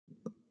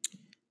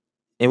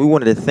And we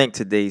wanted to thank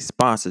today's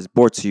sponsors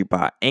brought to you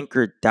by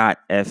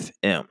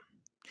Anchor.fm.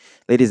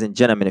 Ladies and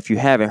gentlemen, if you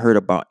haven't heard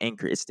about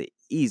Anchor, it's the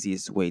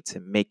easiest way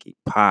to make a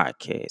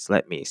podcast.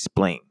 Let me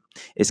explain.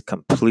 It's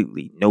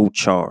completely no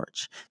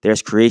charge.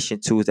 There's creation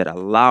tools that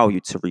allow you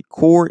to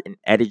record and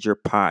edit your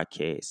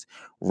podcast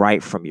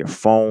right from your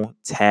phone,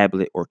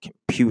 tablet, or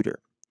computer.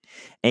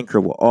 Anchor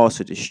will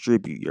also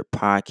distribute your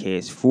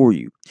podcast for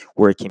you,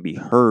 where it can be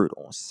heard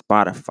on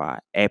Spotify,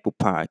 Apple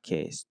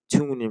Podcasts,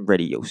 TuneIn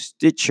Radio,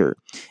 Stitcher,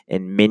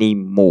 and many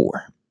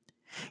more.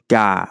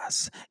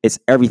 Guys, it's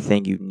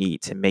everything you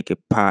need to make a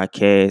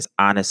podcast.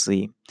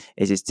 Honestly,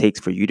 it just takes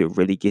for you to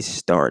really get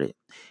started.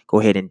 Go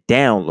ahead and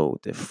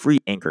download the free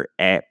Anchor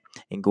app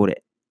and go to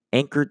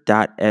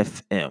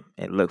anchor.fm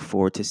and look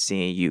forward to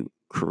seeing you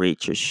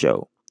create your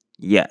show.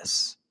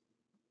 Yes.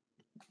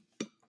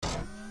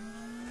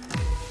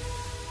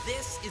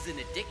 This is an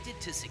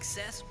Addicted to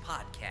Success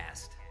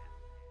podcast.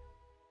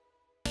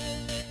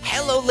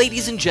 Hello,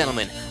 ladies and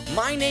gentlemen.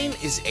 My name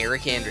is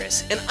Eric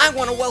Andrus, and I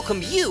want to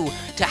welcome you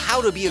to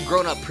How to Be a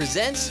Grown-Up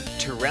presents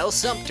Terrell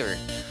Sumpter.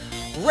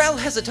 Rel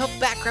has a tough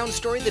background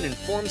story that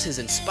informs his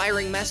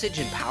inspiring message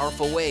in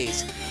powerful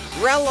ways.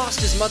 Rel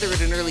lost his mother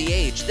at an early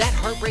age. That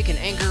heartbreak and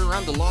anger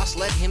around the loss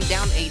led him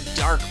down a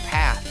dark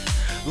path.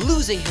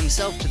 Losing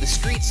himself to the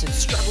streets and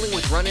struggling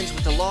with run-ins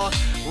with the law,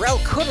 Rel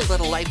could have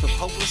led a life of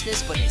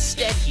hopelessness, but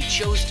instead he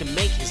chose to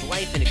make his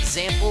life an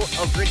example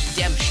of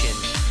redemption.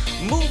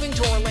 Moving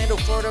to Orlando,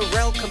 Florida,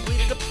 Rel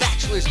completed a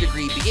bachelor's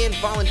degree, began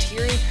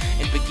volunteering,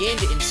 and began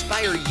to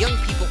inspire young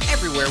people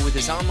everywhere with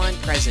his online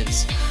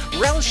presence.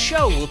 Rel's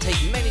show will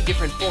take many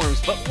different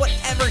forms, but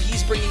whatever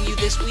he's bringing you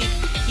this week,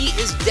 he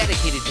is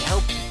dedicated to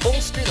help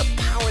bolster the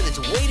power that's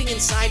waiting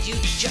inside you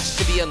just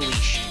to be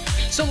unleashed.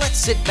 So let's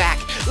sit back,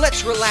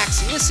 let's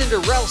relax, listen to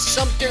Rel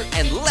Sumpter,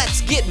 and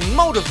let's get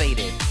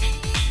motivated.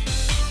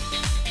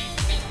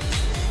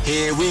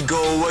 Here we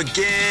go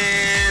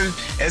again.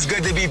 It's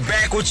good to be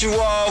back with you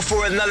all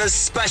for another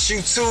special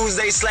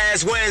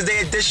Tuesday/Wednesday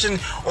edition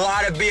on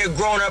How to Be a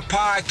Grown-Up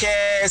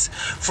podcast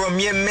from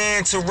your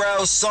man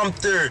Terrell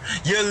Sumpter,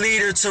 your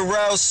leader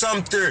Terrell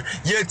Sumpter,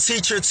 your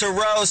teacher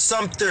Terrell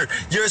Sumpter,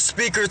 your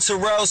speaker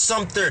Terrell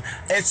Sumpter.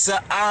 It's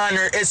an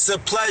honor, it's a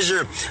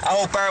pleasure. I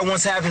hope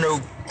everyone's having a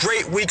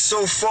great week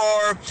so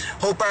far.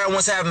 Hope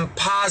everyone's having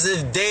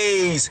positive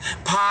days,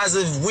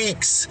 positive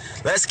weeks.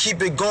 Let's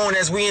keep it going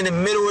as we in the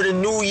middle of the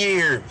new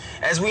year.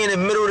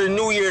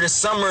 The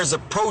summer is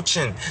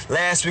approaching.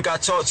 Last week I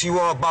talked to you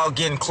all about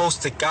getting close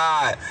to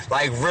God.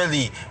 Like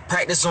really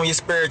practice on your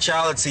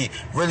spirituality.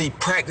 Really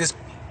practice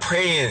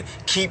praying,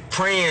 keep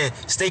praying,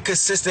 stay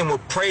consistent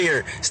with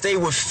prayer, stay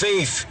with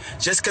faith.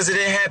 Just because it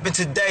didn't happen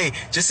today,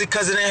 just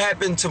because it didn't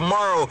happen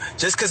tomorrow,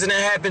 just because it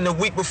didn't happen the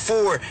week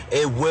before,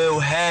 it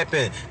will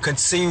happen.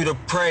 Continue to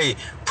pray.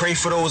 Pray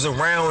for those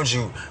around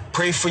you.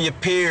 Pray for your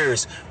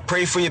peers.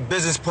 Pray for your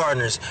business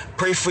partners.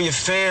 Pray for your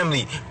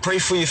family. Pray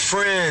for your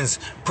friends.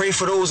 Pray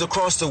for those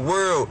across the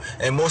world.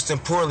 And most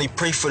importantly,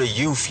 pray for the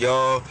youth,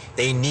 y'all.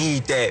 They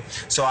need that.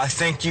 So I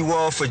thank you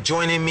all for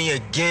joining me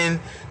again.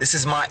 This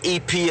is my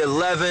EP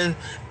 11,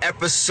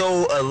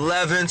 episode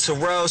 11,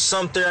 Terrell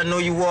Sumpter. I know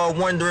you all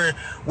wondering,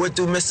 what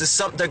do Mr.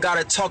 Sumpter got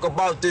to talk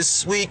about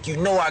this week? You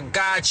know I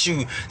got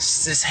you.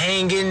 Just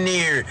hang in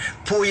there.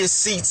 Pull your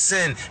seats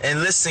in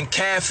and listen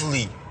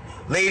carefully.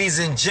 Ladies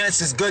and gents,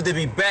 it's good to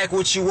be back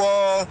with you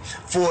all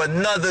for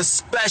another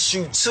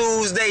special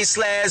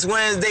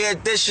Tuesday/Wednesday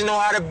edition on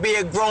How to Be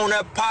a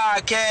Grown-Up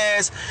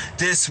podcast.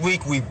 This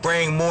week we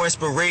bring more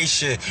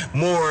inspiration,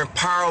 more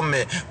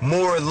empowerment,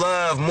 more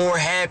love, more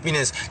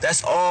happiness.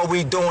 That's all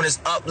we doing is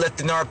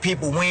uplifting our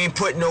people. We ain't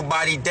putting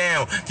nobody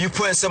down. If you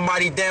putting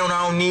somebody down,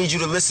 I don't need you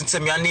to listen to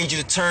me. I need you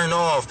to turn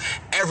off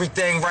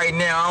everything right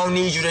now. I don't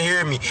need you to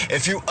hear me.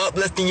 If you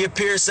uplifting your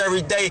peers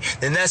every day,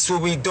 then that's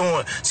what we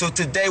doing. So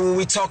today what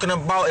we talking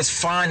about is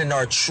finding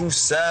our true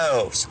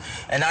selves.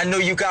 And I know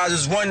you guys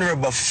was wondering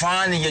about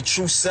finding your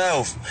true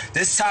self.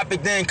 This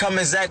topic didn't come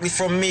exactly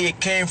from me. It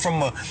came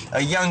from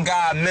a young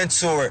guy I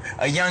mentor,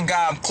 a young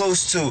guy I'm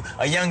close to,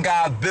 a young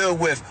guy I build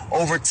with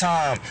over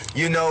time.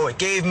 You know, it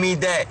gave me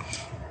that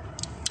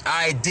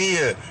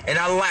idea. And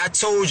I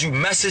told you,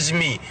 message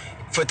me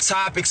for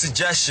topic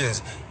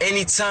suggestions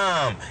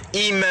anytime.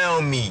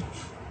 Email me.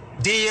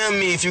 DM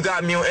me if you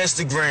got me on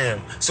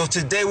Instagram. So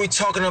today we're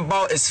talking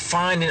about is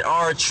finding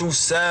our true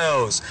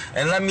selves.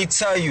 And let me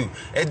tell you,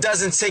 it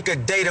doesn't take a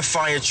day to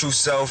find your true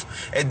self.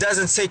 It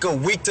doesn't take a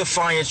week to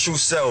find your true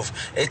self.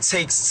 It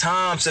takes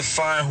time to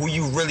find who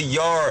you really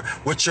are,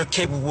 what you're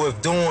capable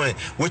of doing,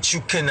 what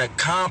you can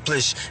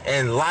accomplish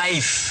in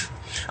life.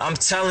 I'm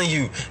telling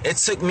you, it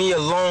took me a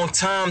long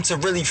time to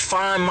really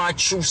find my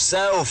true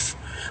self.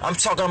 I'm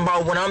talking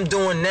about what I'm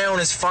doing now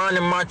is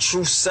finding my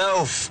true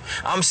self.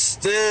 I'm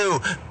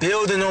still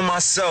building on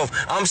myself.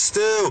 I'm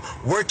still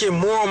working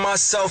more on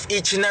myself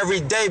each and every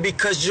day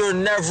because you're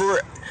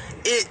never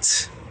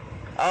it.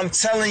 I'm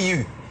telling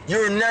you,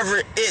 you're never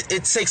it.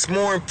 It takes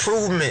more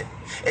improvement.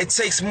 It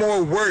takes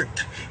more work.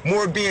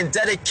 more being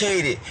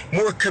dedicated,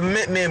 more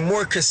commitment,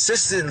 more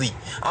consistently.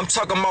 I'm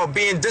talking about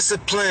being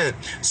disciplined.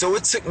 So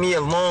it took me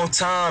a long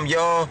time,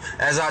 y'all.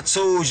 As I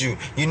told you,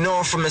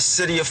 I'm from the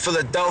city of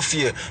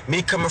Philadelphia.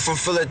 Me coming from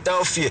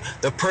Philadelphia,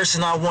 the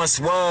person I once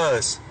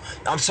was.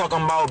 I'm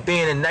talking about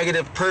being a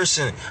negative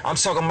person. I'm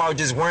talking about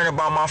just worrying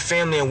about my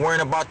family and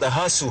worrying about the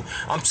hustle.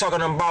 I'm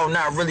talking about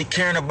not really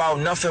caring about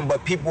nothing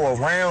but people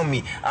around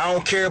me. I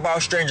don't care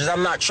about strangers.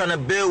 I'm not trying to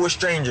build with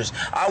strangers.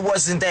 I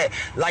wasn't that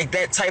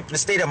type of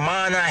state of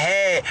mind I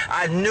had.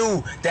 I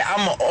knew that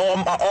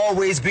I'm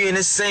always be in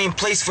the same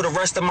place for the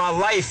rest of my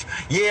life.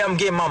 Yeah, I'm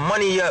getting my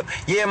money up.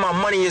 Yeah, my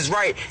money is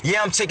right.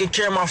 Yeah, I'm taking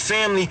care of my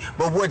family.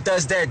 But what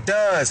does that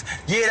does?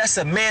 Yeah, that's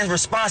a man's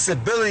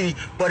responsibility,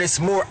 but it's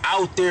more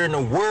out there in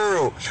the world.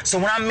 So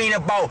when I mean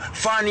about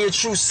finding your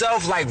true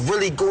self, like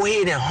really go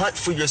ahead and hunt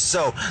for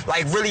yourself.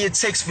 Like really it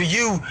takes for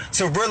you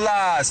to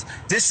realize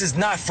this is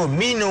not for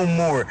me no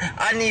more.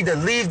 I need to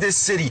leave this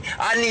city.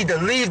 I need to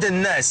leave the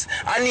nest.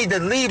 I need to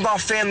leave my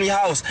family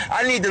house.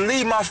 I need to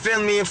leave my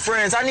family and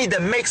friends. I need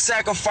to make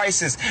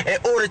sacrifices in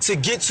order to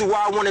get to where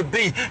I want to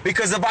be.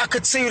 Because if I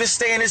continue to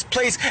stay in this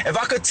place, if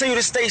I continue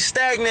to stay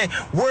stagnant,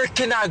 where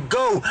can I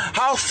go?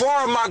 How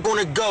far am I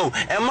going to go?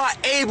 Am I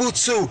able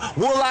to?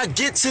 Will I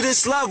get to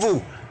this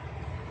level?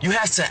 You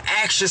have to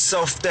ask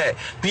yourself that.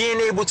 Being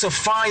able to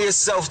find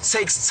yourself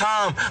takes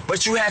time,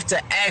 but you have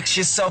to ask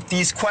yourself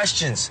these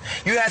questions.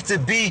 You have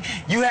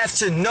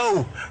to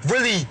know,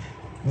 really,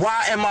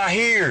 why am I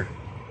here?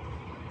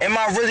 Am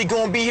I really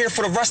going to be here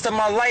for the rest of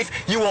my life?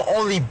 You will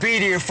only be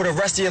there for the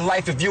rest of your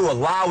life if you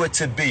allow it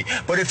to be.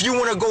 But if you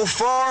want to go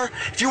far,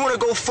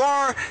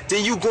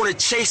 then you're going to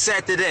chase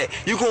after that.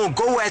 You're going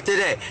to go after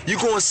that. You're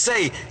going to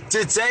say,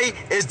 today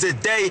is the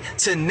day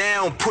to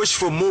now push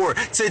for more.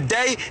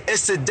 Today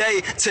is the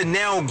day to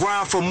now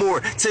grind for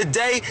more.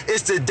 Today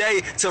is the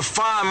day to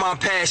find my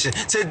passion.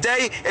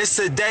 Today is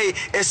the day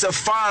to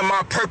find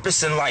my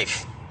purpose in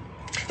life.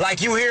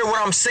 Like, you hear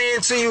what I'm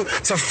saying to you?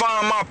 To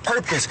find my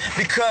purpose.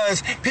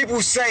 Because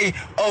people say,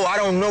 oh, I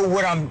don't know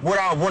what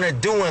I want to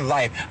do in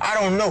life. I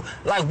don't know.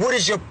 Like, what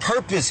is your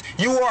purpose?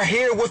 You are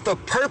here with a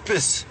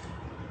purpose.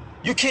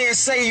 You can't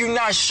say you're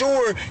not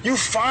sure. You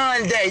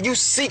find that. You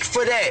seek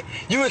for that.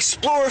 You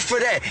explore for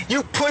that.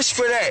 You push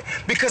for that.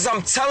 Because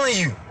I'm telling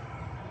you,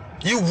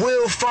 you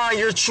will find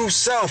your true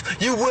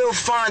self. You will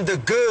find the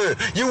good.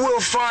 You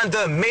will find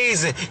the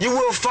amazing. You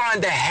will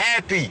find the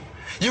happy.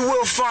 You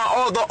will find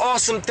all the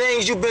awesome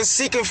things you've been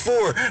seeking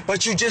for,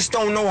 but you just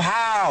don't know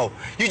how.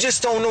 You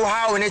just don't know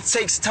how, and it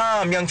takes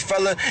time, young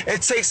fella.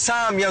 It takes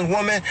time, young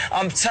woman.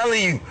 I'm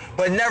telling you,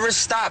 but never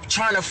stop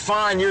trying to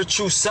find your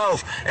true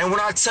self. And when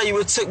I tell you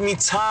it took me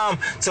time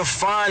to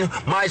find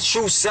my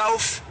true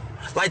self,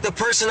 like the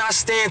person I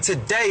stand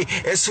today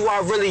is who I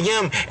really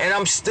am. And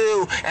I'm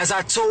still, as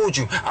I told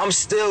you, I'm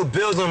still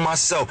building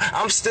myself.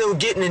 I'm still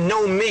getting to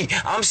know me.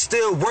 I'm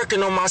still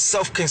working on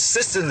myself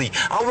consistently.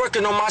 I'm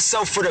working on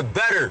myself for the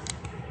better.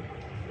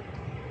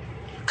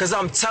 Because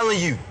I'm telling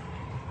you,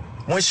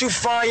 once you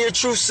find your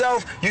true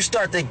self, you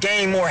start to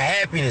gain more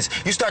happiness.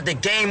 You start to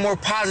gain more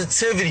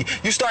positivity.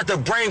 You start to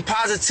bring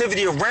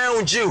positivity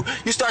around you.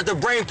 You start to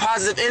bring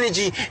positive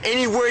energy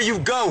anywhere you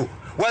go.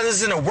 Whether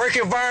it's in a work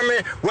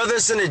environment, whether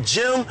it's in a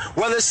gym,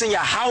 whether it's in your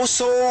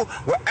household,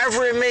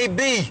 wherever it may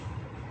be.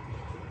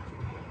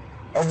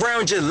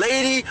 Around your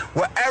lady,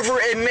 wherever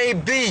it may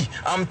be.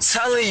 I'm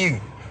telling you,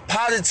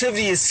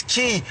 positivity is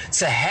key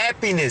to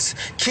happiness.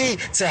 Key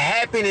to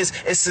happiness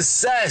is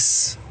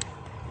success.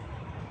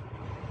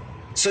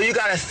 So you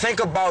gotta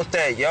think about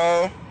that,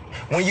 y'all.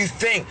 When you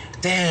think,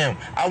 damn,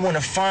 I wanna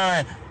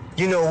find,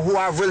 who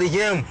I really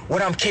am,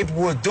 what I'm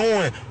capable of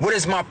doing, what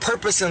is my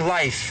purpose in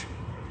life?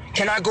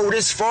 Can I go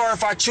this far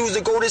if I choose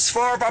to go this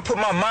far, if I put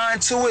my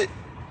mind to it?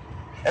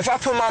 If I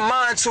put my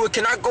mind to it,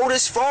 can I go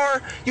this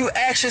far? You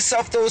ask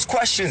yourself those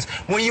questions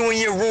when you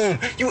in your room.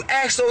 You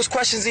ask those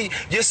questions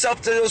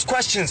yourself those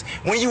questions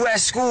when you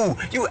at school.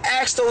 You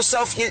ask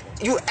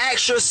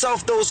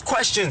yourself those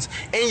questions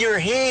in your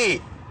head.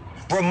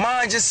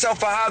 Remind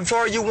yourself of how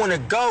far you want to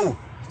go.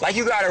 Like,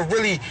 you gotta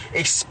really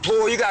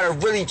explore, you gotta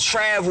really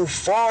travel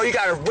far, you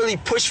gotta really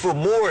push for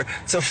more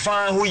to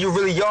find who you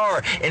really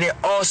are. And it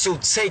also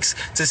takes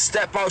to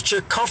step out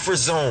your comfort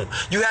zone.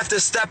 You have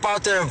to step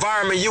out the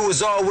environment you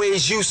was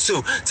always used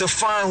to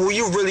find who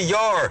you really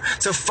are,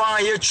 to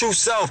find your true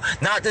self.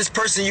 Not this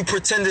person you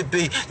pretend to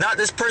be, not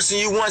this person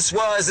you once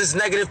was, this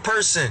negative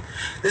person,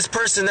 this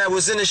person that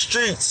was in the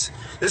streets,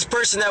 this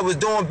person that was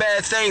doing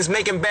bad things,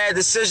 making bad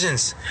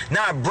decisions,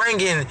 not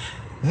bringing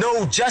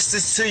no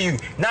justice to you,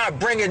 not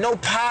bringing no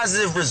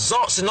positive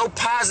results and no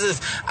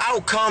positive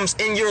outcomes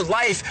in your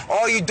life.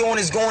 All you're doing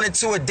is going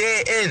into a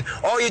dead end.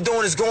 All you're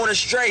doing is going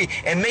astray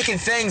and making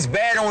things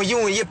bad on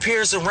you and your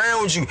peers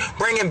around you,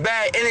 bringing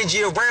bad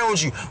energy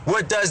around you.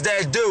 What does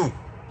that do?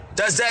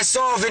 Does that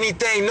solve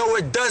anything? No,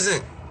 it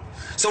doesn't.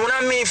 So when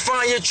I mean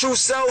find your true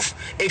self,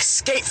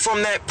 escape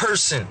from that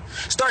person.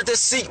 Start to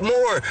seek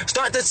more.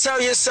 Start to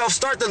tell yourself,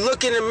 start to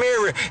look in the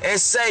mirror and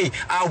say,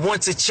 I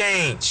want to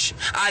change.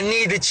 I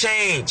need to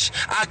change.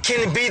 I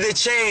can be the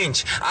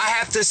change. I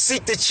have to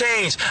seek the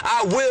change.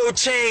 I will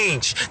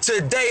change.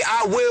 Today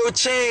I will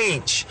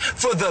change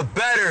for the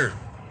better.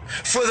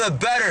 For the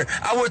better.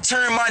 I will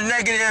turn my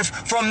negative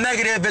from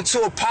negative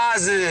into a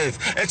positive,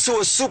 into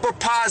a super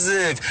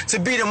positive, to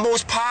be the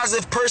most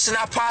positive person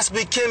I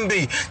possibly can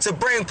be, to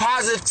bring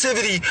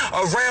positivity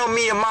around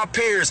me and my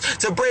peers,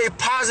 to bring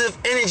positive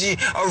energy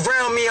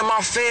around me and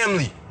my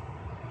family,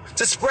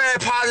 to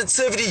spread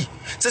positivity,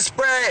 to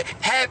spread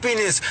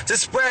happiness, to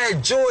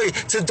spread joy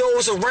to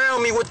those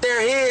around me with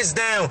their heads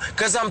down.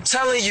 Because I'm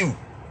telling you,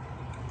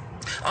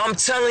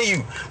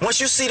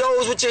 once you see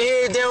those with your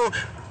head down,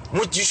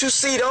 when you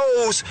see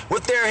those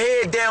with their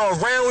head down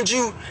around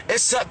you,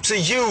 it's up to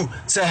you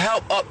to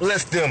help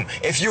uplift them.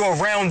 If you're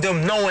around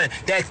them knowing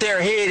that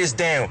their head is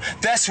down,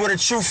 that's what a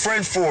true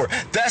friend for.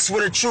 That's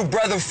what a true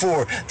brother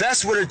for.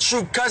 That's what a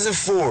true cousin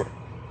for.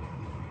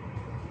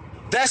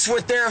 That's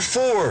what they're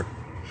for.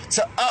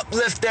 To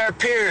uplift their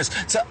peers,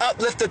 to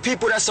uplift the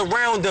people that's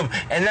around them.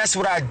 And that's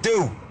what I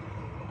do.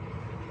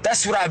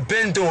 That's what I've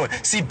been doing.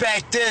 See,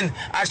 back then,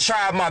 I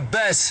tried my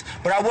best,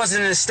 but I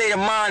wasn't in the state of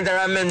mind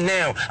that I'm in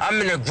now. I'm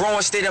in a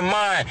growing state of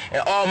mind,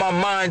 and all my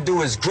mind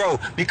do is grow.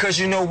 Because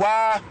you know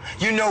why?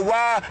 You know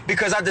why?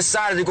 Because I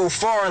decided to go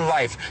far in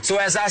life. So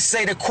as I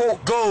say the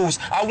quote goes,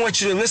 I want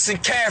you to listen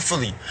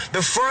carefully.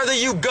 The further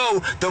you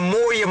go, the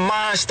more your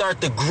mind start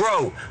to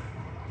grow.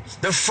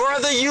 The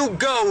further you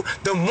go,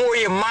 the more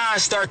your mind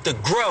start to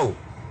grow.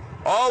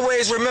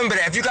 Always remember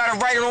that. If you gotta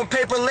write it on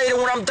paper later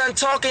when I'm done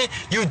talking,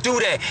 you do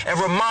that and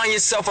remind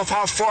yourself of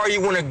how far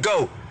you wanna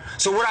go.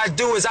 So what I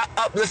do is I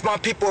uplift my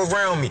people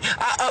around me.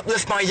 I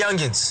uplift my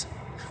youngins.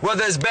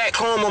 Whether it's back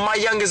home or my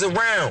youngins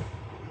around.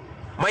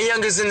 My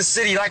youngins in the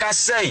city, like I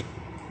say.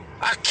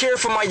 I care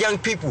for my young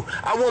people.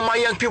 I want my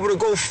young people to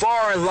go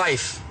far in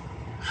life.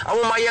 I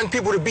want my young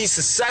people to be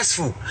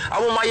successful. I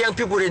want my young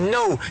people to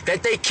know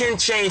that they can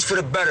change for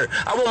the better.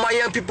 I want my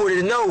young people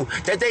to know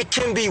that they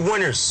can be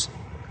winners.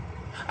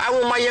 I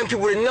want my young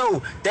people to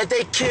know that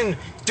they can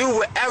do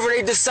whatever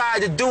they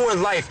decide to do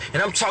in life.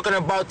 And I'm talking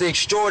about the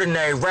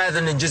extraordinary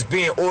rather than just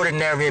being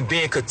ordinary and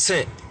being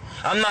content.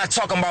 I'm not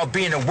talking about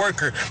being a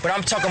worker, but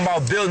I'm talking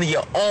about building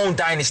your own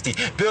dynasty,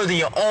 building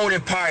your own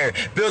empire,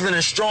 building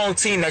a strong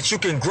team that you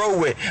can grow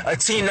with, a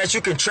team that you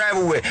can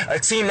travel with, a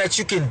team that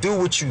you can do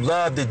what you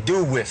love to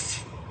do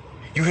with.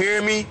 You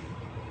hear me?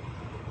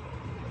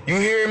 You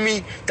hear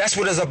me? That's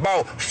what it's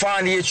about,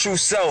 finding your true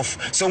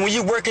self. So when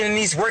you're working in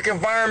these work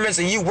environments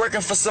and you're working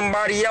for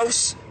somebody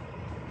else,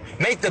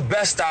 make the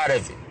best out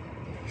of it.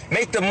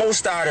 Make the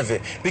most out of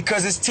it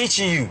because it's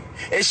teaching you.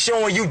 It's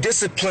showing you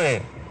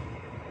discipline.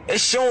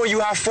 It's showing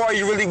you how far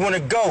you really want to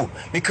go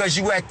because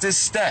you at this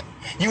step.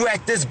 You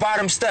at this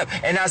bottom step.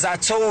 And as I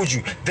told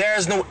you,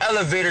 there's no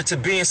elevator to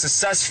being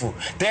successful.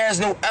 There's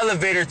no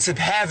elevator to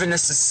having a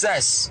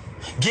success.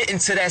 Getting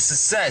to that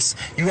success,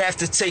 you have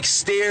to take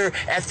stair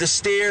after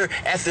stair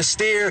after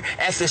stair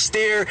after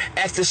stair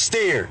after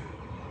stair.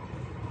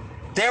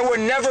 There will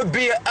never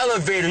be an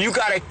elevator. You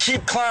got to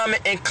keep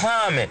climbing and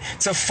climbing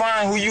to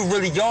find who you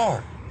really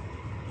are.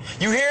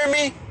 You hear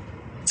me?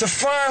 To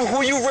find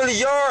who you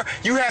really are,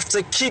 you have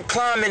to keep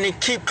climbing and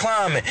keep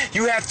climbing.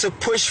 You have to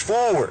push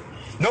forward.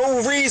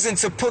 No reason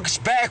to push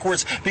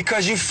backwards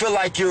because you feel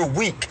like you're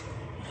weak.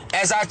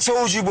 As I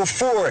told you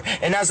before,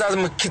 and as I'm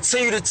going to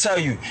continue to tell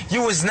you,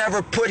 you was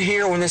never put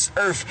here on this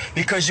earth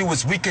because you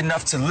was weak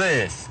enough to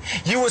live.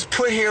 You was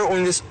put here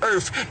on this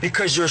earth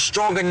because you're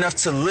strong enough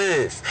to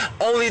live.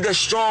 Only the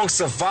strong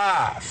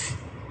survive.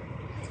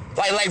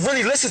 Like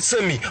really listen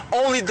to me.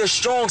 Only the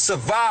strong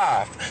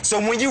survive. So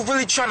when you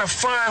really trying to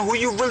find who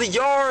you really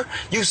are,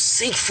 you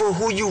seek for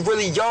who you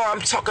really are. I'm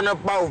talking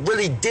about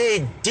really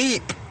dig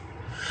deep.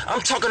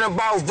 I'm talking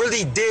about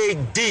really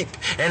dig deep.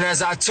 And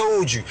as I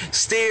told you,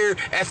 stair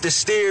after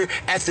stair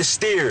after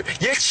stair.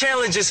 Your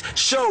challenges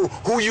show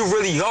who you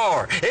really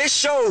are. It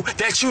show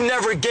that you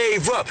never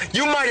gave up.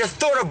 You might have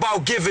thought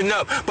about giving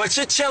up, but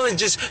your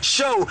challenges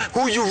show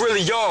who you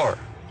really are.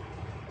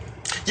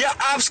 Your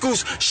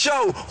obstacles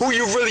show who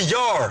you really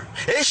are.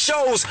 It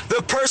shows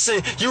the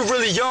person you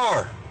really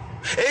are.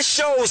 It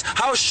shows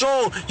how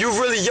strong you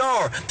really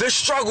are. The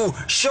struggle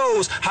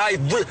shows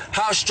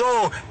how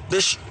strong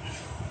the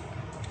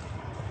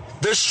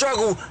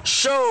struggle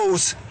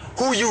shows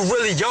who you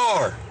really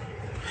are.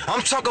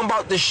 I'm talking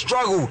about the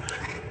struggle,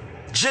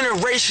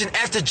 generation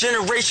after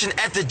generation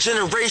after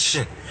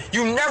generation.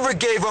 You never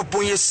gave up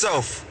on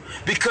yourself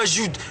because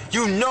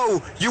you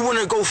know you want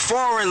to go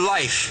far in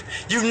life.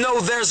 You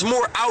know there's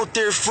more out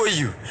there for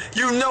you.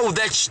 You know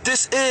that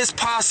this is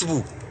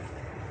possible.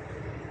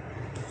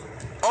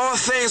 All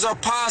things are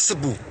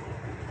possible.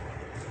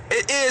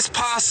 It is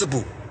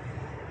possible.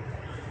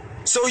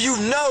 So you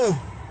know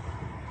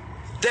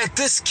that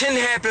this can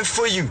happen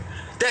for you,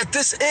 that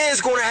this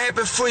is going to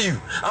happen for you.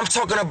 I'm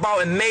talking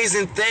about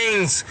amazing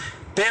things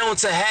bound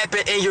to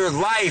happen in your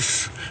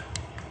life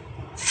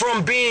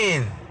from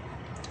being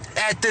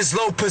at this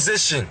low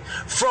position,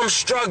 from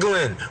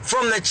struggling,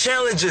 from the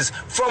challenges,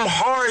 from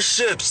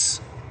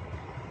hardships,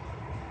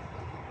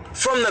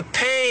 from the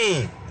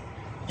pain.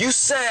 You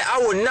said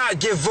I would not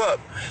give up.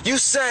 You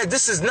said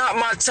this is not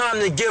my time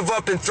to give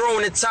up and throw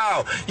in the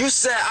towel. You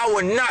said I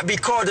would not be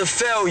called a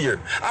failure.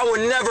 I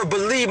would never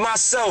believe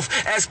myself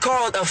as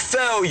called a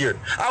failure.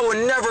 I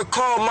would never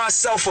call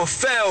myself a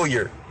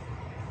failure.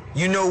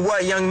 You know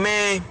what, young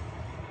man?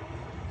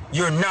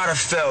 You're not a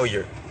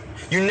failure.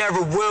 You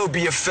never will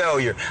be a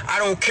failure. I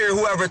don't care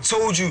whoever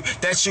told you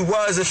that you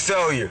was a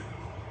failure.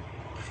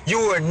 You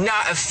are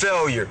not a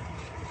failure.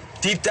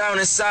 Deep down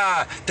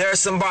inside, there's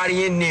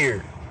somebody in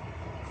there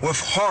with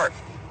heart,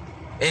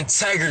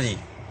 integrity,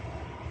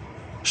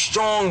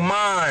 strong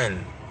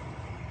mind,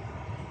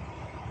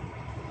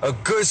 a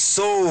good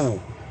soul.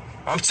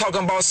 I'm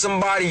talking about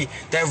somebody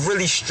that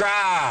really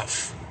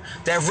strive,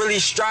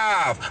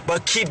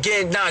 but keep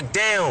getting knocked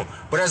down.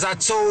 But as I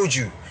told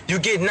you, you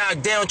get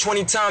knocked down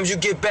 20 times, you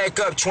get back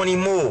up 20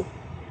 more.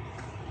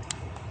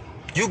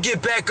 You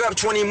get back up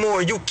 20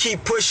 more, you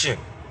keep pushing.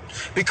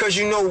 Because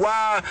you know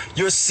why?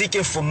 You're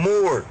seeking for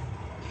more.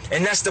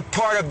 And that's the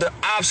part of the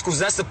obstacles,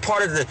 that's the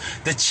part of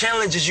the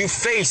challenges you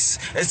face,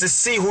 is to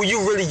see who you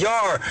really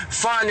are,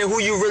 finding who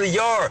you really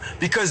are.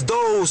 Because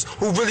those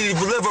who really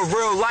live a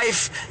real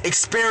life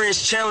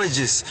experience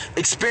challenges,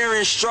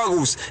 experience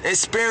struggles,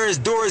 experience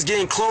doors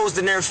getting closed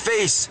in their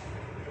face,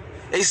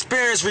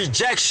 experience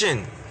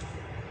rejection.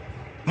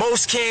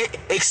 Most can't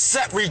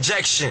accept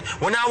rejection.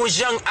 When I was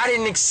young, I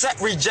didn't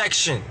accept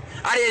rejection.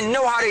 I didn't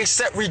know how to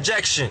accept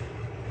rejection.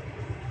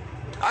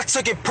 I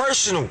took it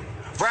personal,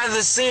 rather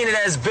than seeing it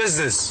as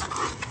business.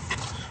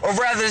 Or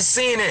rather than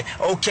seeing it,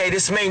 okay,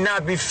 this may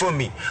not be for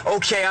me.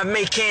 Okay, I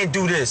can't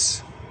do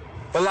this.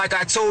 But like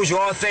I told you,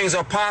 all things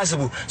are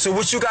possible. So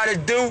what you gotta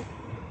do,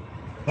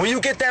 when you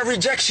get that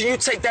rejection, you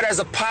take that as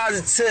a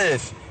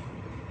positive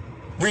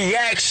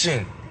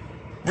reaction.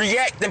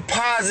 React in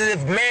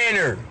positive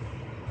manner.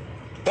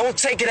 Don't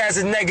take it as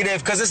a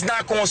negative, because it's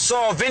not going to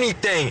solve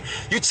anything.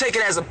 You take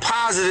it as a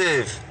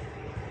positive.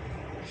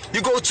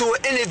 You go to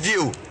an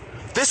interview.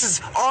 This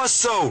is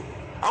also,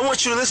 I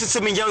want you to listen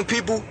to me, young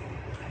people.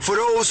 For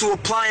those who are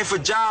applying for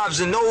jobs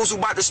and those who are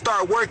about to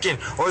start working,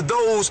 or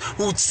those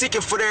who are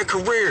seeking for their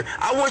career,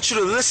 I want you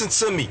to listen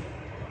to me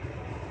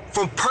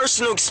from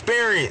personal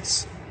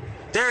experience.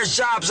 There's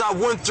jobs I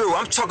went through.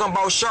 I'm talking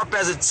about sharp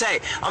as a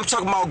tack. I'm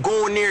talking about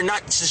going there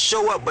not to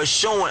show up, but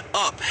showing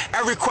up.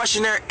 Every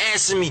question they're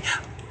asking me,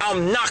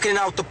 I'm knocking it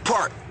out the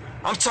park.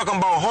 I'm talking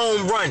about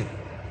home run.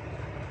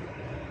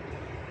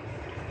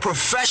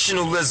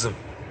 Professionalism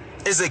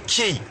is a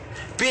key.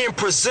 Being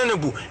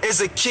presentable is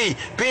a key.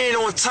 Being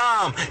on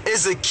time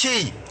is a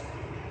key.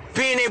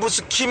 Being able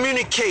to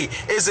communicate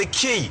is a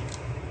key.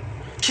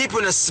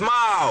 Keeping a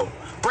smile,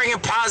 bringing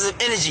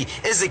positive energy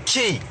is a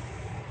key.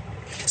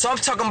 So I'm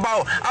talking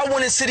about, I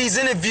went into these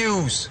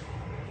interviews,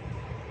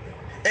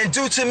 and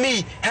due to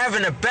me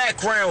having a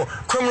background,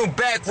 criminal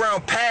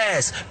background,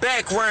 past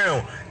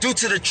background, due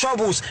to the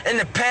troubles in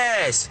the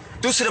past,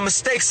 due to the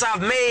mistakes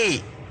I've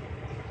made,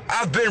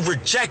 I've been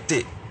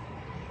rejected.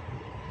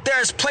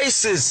 There's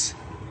places,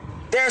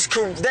 there's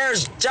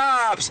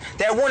jobs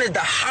that wanted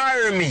to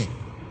hire me.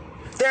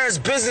 There's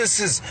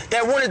businesses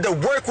that wanted to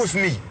work with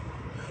me.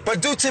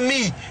 But due to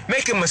me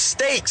making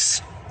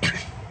mistakes,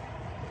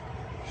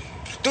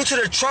 due to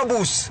the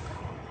troubles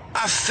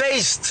I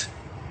faced,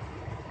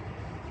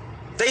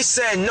 they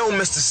said, no,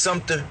 Mr.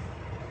 Sumpter,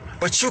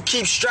 but you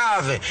keep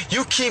striving,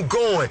 you keep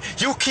going,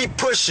 you keep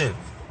pushing.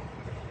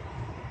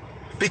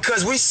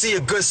 Because we see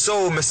a good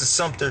soul, Mr.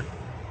 Sumpter.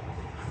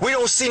 We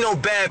don't see no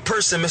bad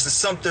person, Mr.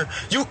 Sumpter.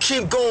 You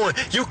keep going,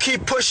 you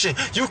keep pushing,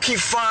 you keep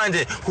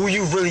finding who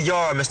you really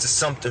are, Mr.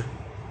 Sumpter.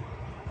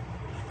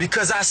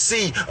 Because I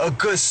see a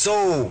good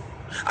soul.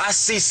 I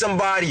see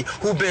somebody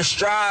who's been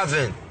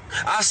striving.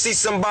 I see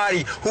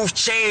somebody who's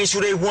changed who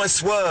they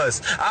once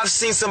was. I've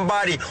seen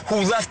somebody who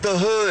left the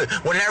hood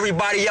when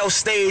everybody else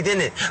stayed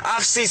in it.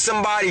 I've seen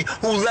somebody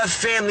who left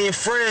family and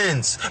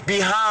friends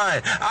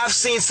behind. I've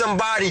seen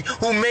somebody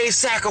who made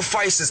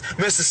sacrifices.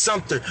 Mr.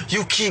 Sumpter,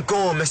 you keep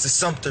going, Mr.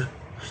 Sumpter.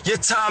 Your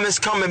time is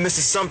coming, Mr.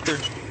 Sumpter.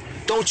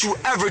 Don't you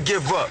ever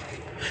give up.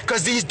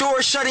 Because these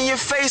doors shut in your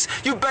face,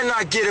 you better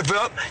not give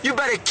up. You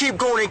better keep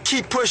going and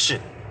keep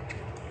pushing.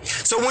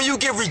 So when you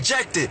get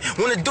rejected,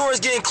 when the door is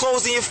getting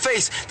closed in your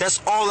face, that's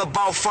all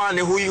about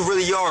finding who you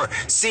really are,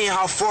 seeing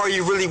how far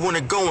you really want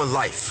to go in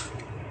life.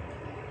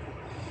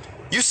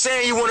 You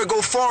saying you want to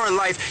go far in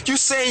life, you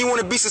saying you want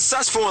to be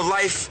successful in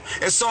life,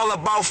 it's all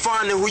about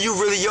finding who you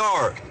really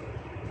are.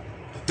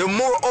 The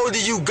more older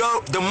you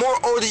go, the more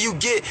older you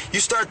get, you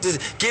start to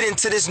get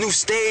into this new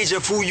stage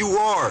of who you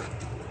are.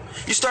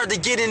 You start to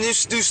get in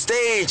this new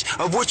stage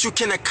of what you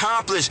can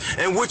accomplish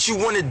and what you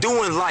want to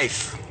do in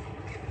life.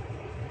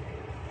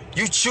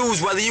 You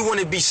choose whether you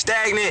want to be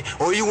stagnant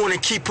or you want to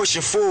keep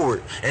pushing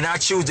forward. And I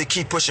choose to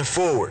keep pushing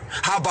forward.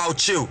 How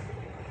about you?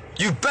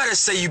 You better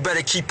say you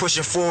better keep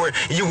pushing forward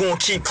and you're going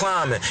to keep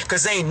climbing.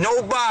 Because ain't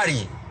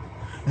nobody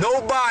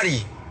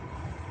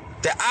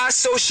that I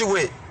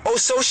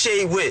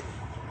associate with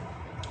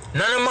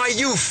None of my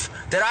youth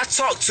that I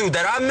talk to,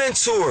 that I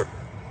mentor,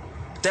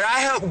 that I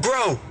help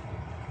grow,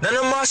 none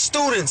of my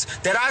students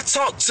that I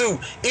talk to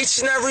each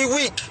and every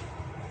week,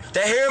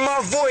 that hear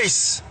my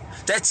voice,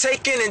 that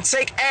take in and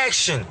take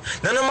action,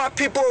 none of my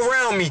people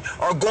around me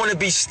are going to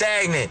be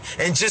stagnant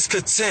and just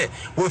content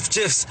with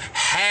just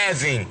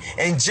having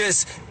and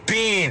just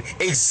being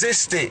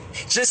existing.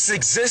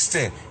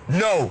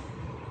 No,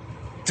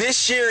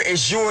 this year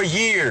is your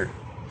year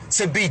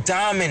to be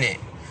dominant,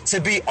 to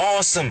be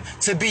awesome,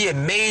 to be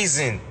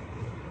amazing,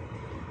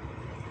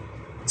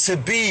 to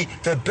be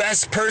the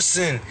best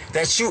person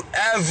that you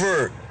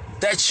ever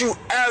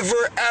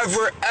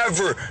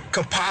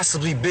could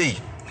possibly be.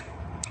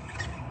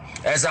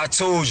 As I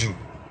told you,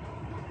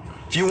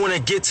 if you want to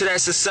get to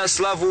that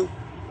success level,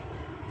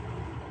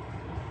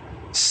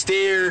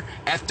 stair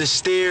after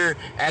stair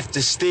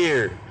after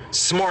stair,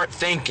 smart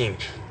thinking,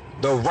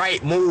 the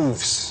right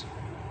moves,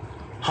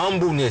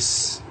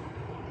 humbleness,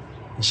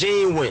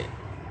 genuine,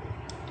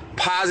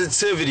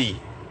 positivity,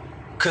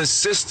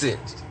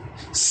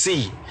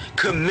 consistency,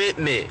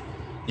 commitment.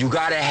 You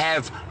gotta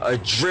have a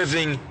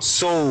driven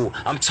soul.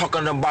 I'm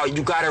talking about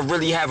you gotta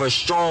really have a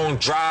strong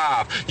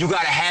drive. You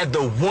gotta have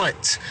the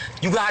want.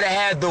 You gotta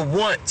have the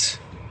want.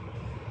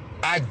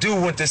 I do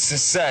want the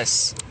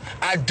success.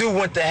 I do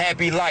want the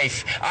happy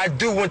life. I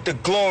do want the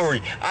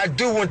glory. I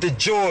do want the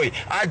joy.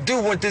 I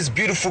do want this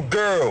beautiful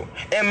girl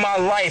in my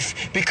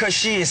life because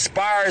she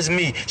inspires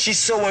me. She's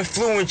so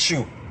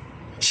influential.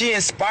 She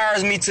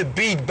inspires me to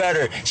be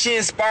better. She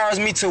inspires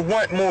me to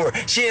want more.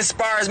 She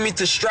inspires me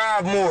to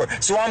strive more.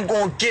 So I'm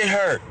going to get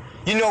her.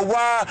 You know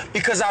why?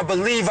 Because I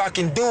believe I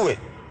can do it.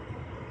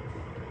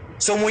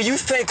 So when you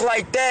think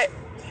like that,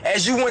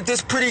 as you want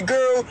this pretty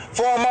girl,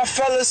 for all my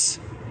fellas,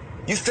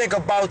 you think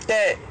about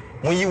that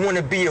when you want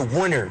to be a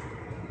winner.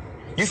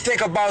 You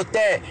think about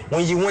that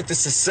when you want the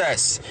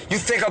success. You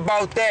think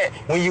about that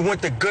when you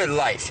want the good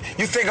life.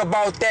 You think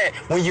about that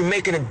when you're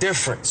making a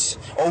difference,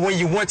 or when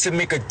you want to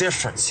make a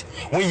difference,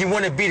 when you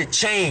want to be the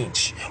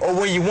change, or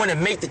when you want to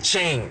make the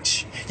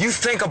change. You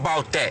think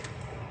about that.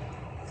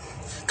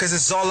 Because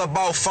it's all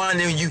about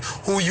finding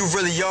who you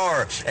really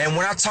are. And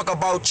when I talk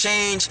about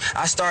change,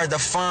 I started to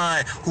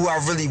find who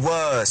I really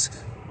was.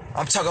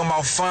 I'm talking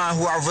about find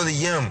who I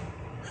really am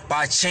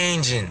by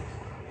changing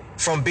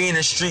from being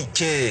a street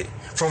kid,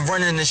 from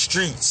running the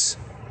streets,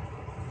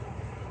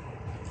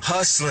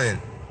 hustling,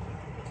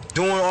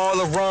 doing all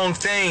the wrong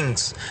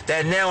things,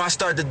 that now I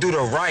start to do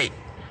the right.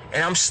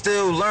 And I'm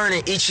still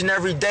learning each and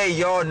every day,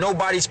 y'all.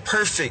 Nobody's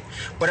perfect,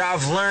 but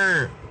I've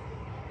learned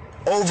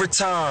over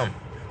time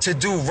to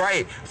do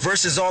right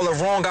versus all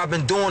the wrong I've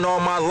been doing all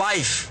my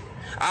life.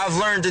 I've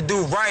learned to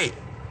do right.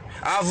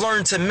 I've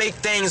learned to make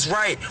things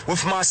right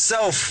with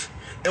myself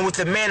and with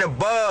the man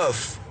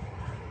above.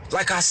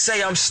 Like I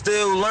say, I'm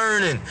still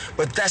learning,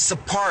 but that's a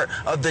part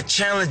of the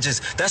challenges.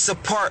 That's a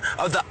part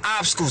of the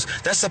obstacles.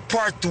 That's a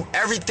part through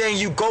everything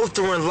you go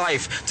through in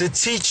life to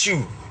teach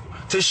you,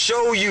 to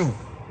show you.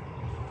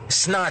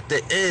 It's not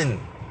the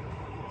end.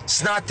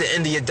 It's not the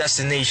end of your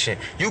destination.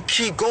 You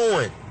keep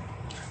going.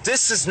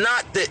 This is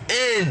not the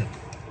end.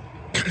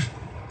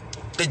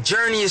 The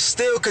journey is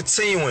still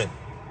continuing.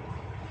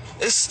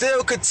 It's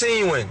still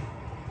continuing.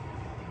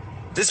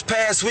 This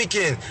past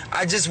weekend,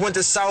 I just went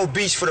to South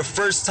Beach for the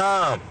first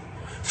time.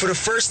 For the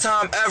first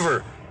time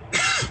ever.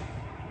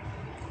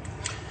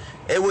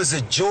 It was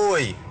a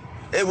joy.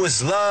 It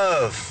was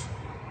love.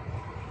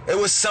 It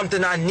was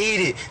something I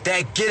needed.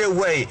 That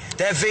getaway,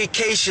 that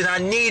vacation I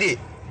needed.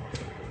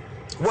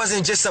 It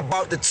wasn't just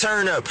about the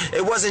turn up.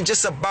 It wasn't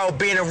just about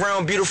being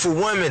around beautiful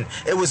women.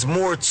 It was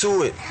more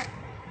to it.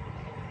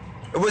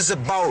 It was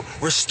about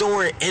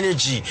restoring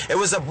energy. It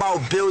was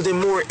about building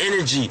more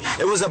energy.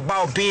 It was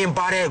about being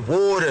by that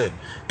water,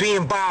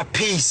 being by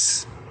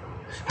peace,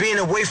 being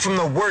away from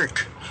the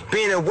work,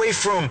 being away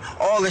from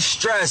all the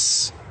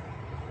stress,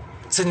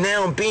 to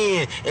now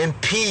being in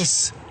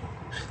peace,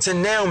 to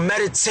now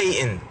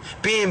meditating,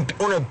 being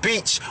on a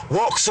beach,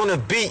 walks on a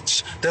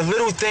beach. The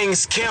little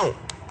things count.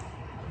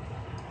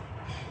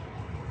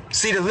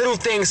 See, the little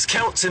things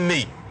count to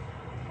me.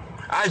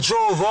 I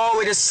drove all the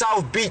way to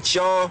South Beach,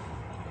 y'all.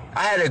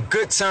 I had a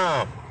good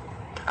time.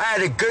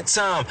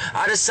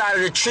 I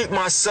decided to treat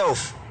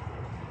myself.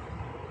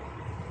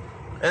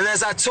 And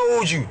as I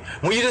told you,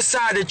 when you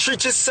decide to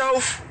treat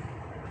yourself,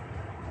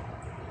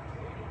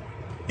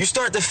 you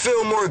start to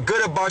feel more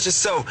good about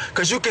yourself,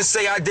 because you can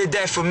say, I did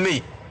that for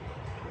me.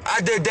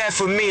 I did that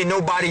for me and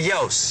nobody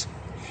else.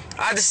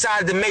 I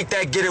decided to make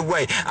that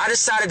getaway. I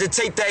decided to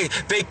take that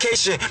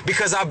vacation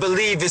because I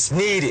believe it's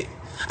needed.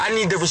 I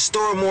need to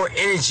restore more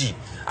energy.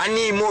 I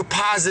need more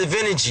positive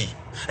energy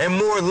and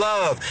more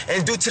love.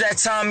 And due to that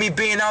time, me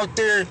being out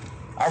there,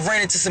 I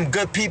ran into some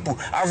good people.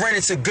 I ran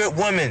into good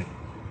women.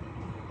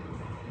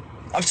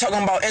 I'm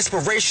talking about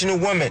inspirational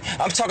women.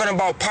 I'm talking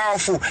about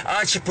powerful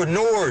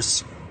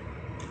entrepreneurs.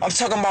 I'm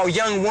talking about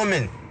young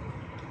women.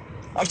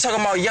 I'm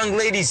talking about young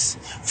ladies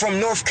from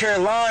North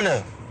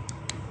Carolina,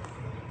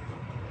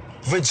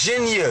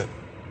 Virginia,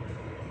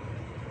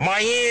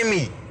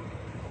 Miami,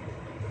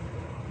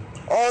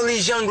 All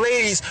these young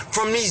ladies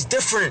from these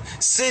different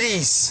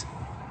cities,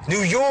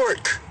 New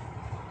York,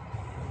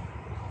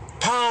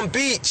 Palm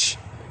Beach.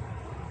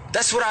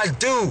 That's what I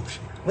do.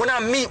 When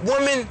I meet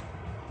women,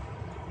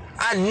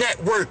 I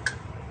network.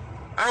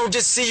 I don't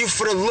just see you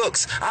for the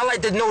looks. I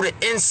like to know the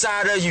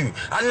inside of you.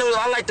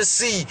 I like to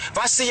see, if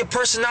I see your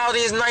personality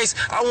is nice,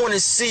 I want to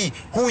see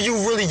who you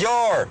really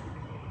are.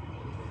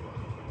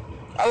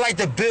 I like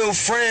to build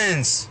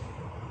friends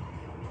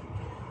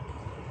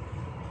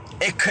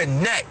and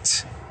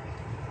connect.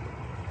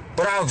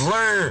 But I've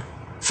learned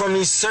from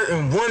these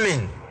certain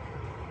women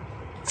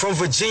from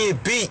Virginia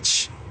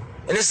Beach,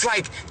 and it's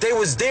like they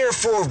was there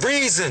for a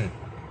reason.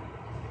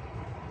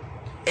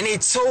 And they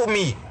told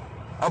me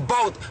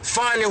about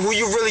finding who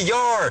you really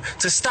are,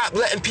 to stop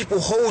letting people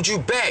hold you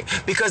back,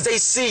 because they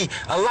see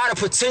a lot of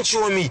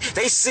potential in me.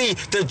 They see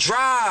the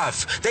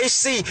drive. They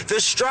see the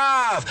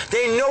strive.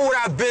 They know what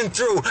I've been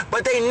through,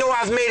 but they know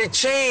I've made a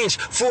change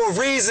for a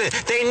reason.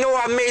 They know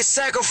I made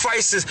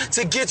sacrifices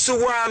to get to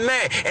where I'm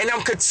at, and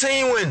I'm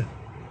continuing.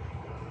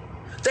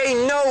 They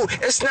know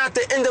it's not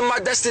the end of my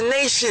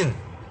destination.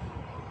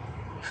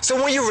 So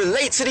when you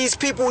relate to these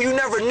people, you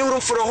never knew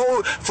them for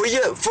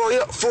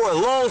a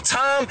long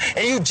time,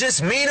 and you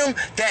just meet them,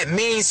 that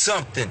means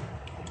something.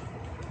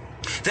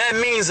 That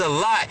means a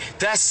lot.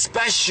 That's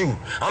special.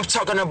 I'm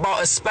talking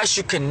about a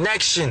special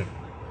connection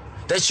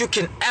that you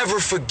can ever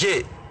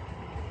forget.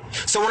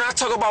 So when I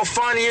talk about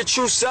finding your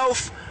true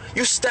self,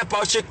 you step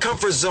out your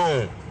comfort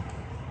zone.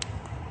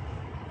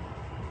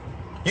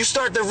 You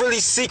start to really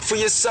seek for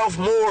yourself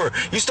more.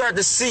 You start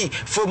to seek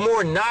for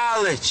more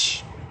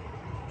knowledge,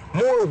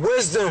 more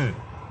wisdom.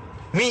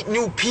 Meet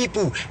new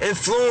people,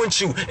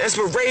 influence you,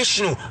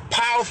 inspirational,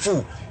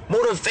 powerful,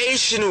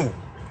 motivational,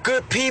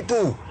 good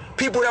people.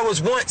 People that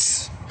was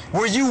once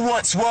where you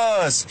once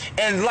was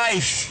in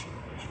life.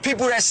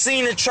 People that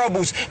seen the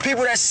troubles,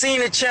 people that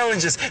seen the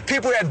challenges,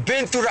 people that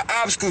been through the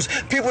obstacles,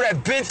 people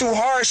that been through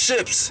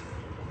hardships,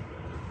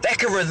 that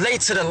can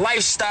relate to the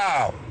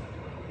lifestyle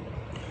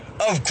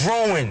of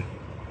growing,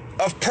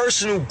 of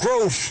personal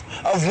growth,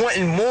 of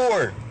wanting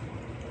more,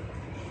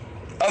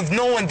 of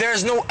knowing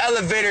there's no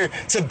elevator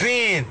to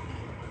being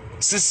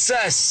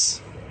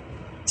success,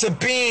 to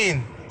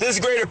being this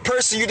greater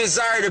person you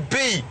desire to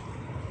be.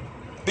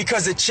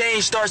 Because the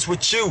change starts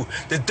with you.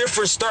 The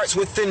difference starts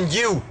within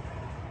you.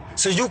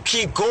 So you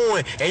keep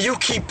going and you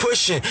keep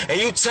pushing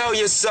and you tell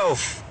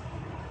yourself,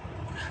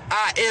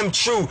 I am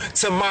true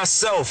to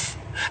myself.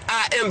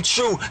 I am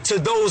true to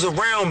those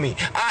around me.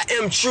 I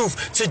am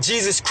truth to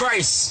Jesus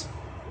Christ.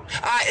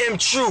 I am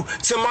true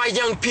to my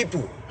young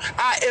people.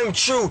 I am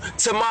true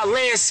to my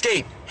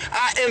landscape.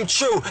 I am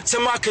true to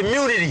my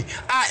community.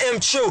 I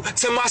am true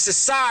to my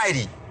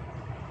society.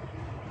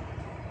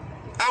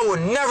 I will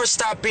never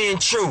stop being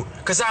true,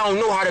 because I don't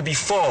know how to be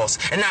false,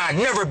 and I'll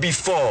never be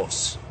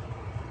false.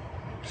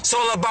 It's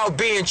all about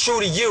being true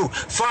to you,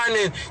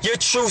 finding your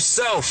true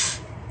self.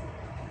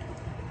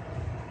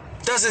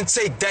 Doesn't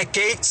take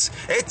decades.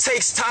 It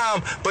takes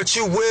time, but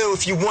you will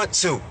if you want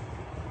to.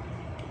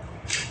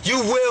 You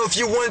will if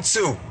you want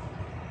to.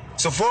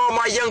 So for all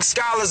my young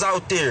scholars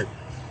out there,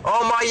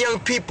 all my young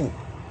people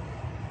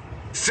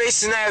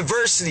facing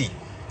adversity,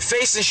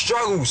 facing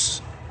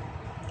struggles,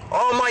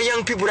 all my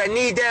young people that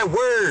need that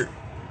word,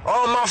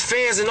 all my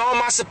fans and all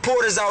my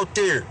supporters out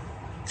there,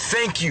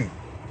 thank you.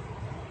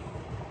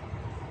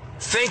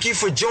 Thank you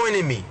for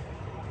joining me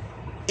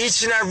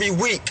each and every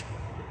week.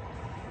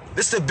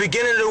 This is the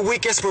beginning of the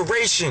week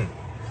inspiration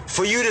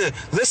for you to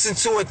listen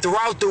to it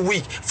throughout the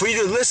week, for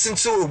you to listen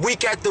to it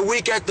week after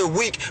week after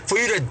week, for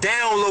you to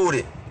download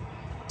it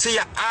to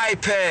your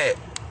iPad,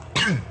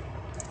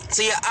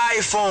 to your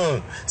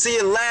iPhone, to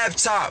your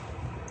laptop,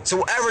 to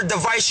whatever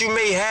device you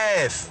may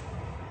have.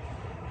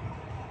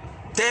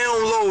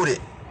 Download it.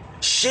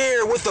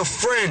 Share it with a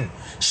friend.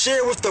 Share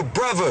it with a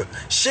brother.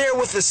 Share it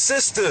with a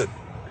sister.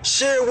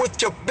 Share it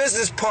with your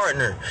business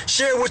partner.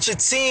 Share it with your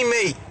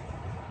teammate.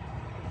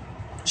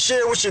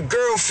 Share it with your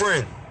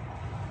girlfriend.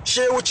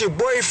 Share it with your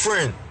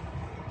boyfriend.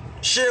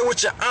 Share it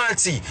with your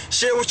auntie.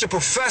 Share it with your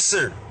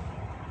professor.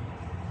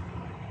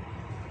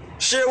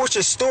 Share it with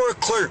your store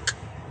clerk.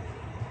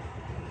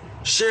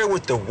 Share it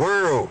with the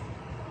world.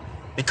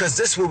 Because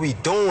this is what we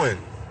doing.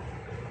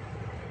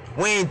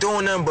 We ain't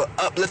doing nothing but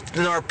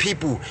uplifting our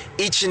people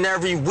each and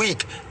every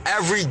week,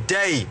 every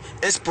day.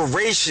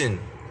 Inspiration.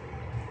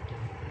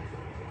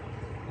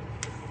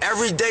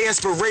 Everyday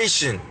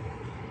inspiration.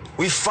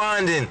 We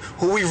finding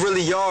who we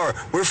really are.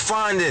 We're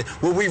finding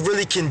what we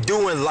really can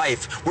do in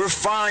life. We're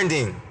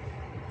finding.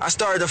 I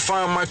started to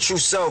find my true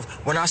self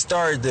when I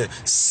started to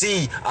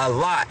see a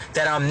lot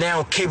that I'm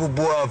now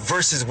capable of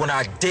versus when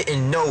I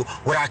didn't know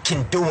what I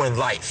can do in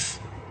life.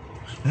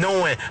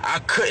 Knowing I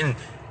couldn't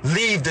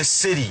leave the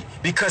city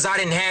because I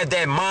didn't have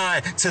that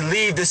mind to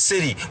leave the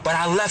city. But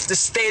I left the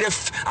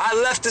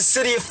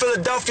city of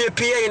Philadelphia,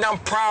 PA, and I'm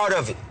proud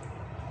of it.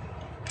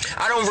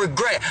 I don't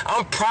regret.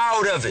 I'm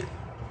proud of it.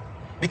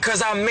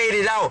 Because I made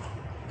it out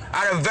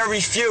of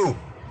very few.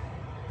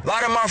 A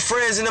lot of my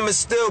friends and them is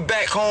still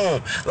back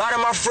home. A lot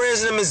of my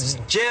friends and them is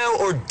jail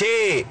or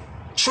dead.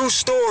 True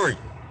story.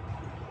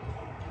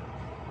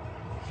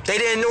 They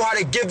didn't know how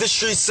to give the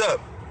streets up.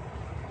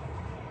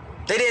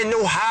 They didn't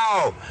know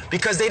how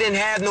because they didn't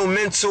have no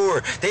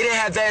mentor. They didn't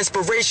have that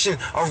inspiration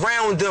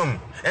around them.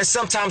 And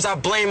sometimes I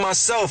blame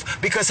myself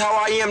because how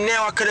I am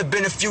now, I could have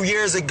been a few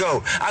years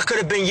ago. I could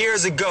have been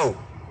years ago.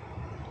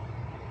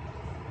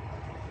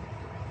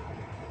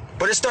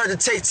 But it started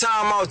to take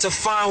time out to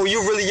find who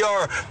you really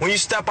are when you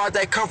step out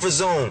that comfort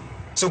zone.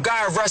 So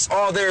God rest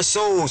all their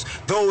souls,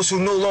 those who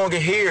no longer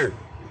here.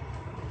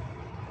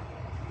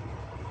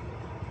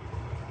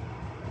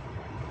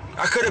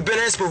 I could have been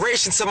an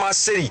inspiration to my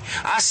city.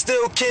 I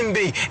still can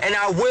be, and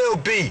I will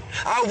be.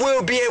 I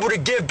will be able to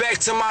give back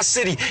to my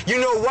city. You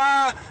know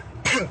why?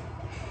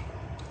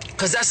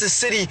 Because that's the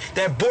city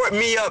that brought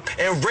me up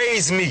and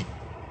raised me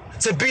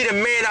to be the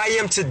man I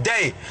am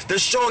today. The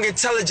strong,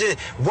 intelligent,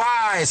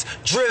 wise,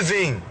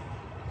 driven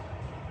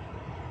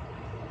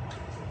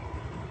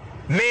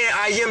man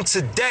I am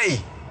today.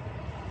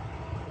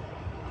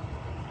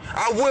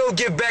 I will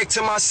give back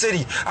to my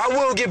city. I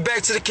will give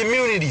back to the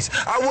communities.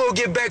 I will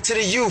give back to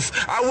the youth.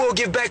 I will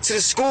give back to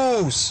the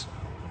schools.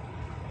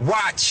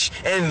 Watch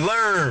and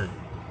learn.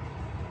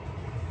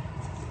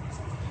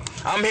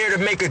 I'm here to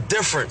make a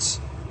difference.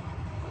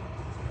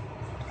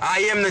 I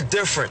am the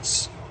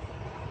difference.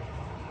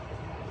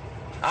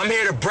 I'm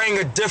here to bring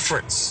a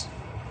difference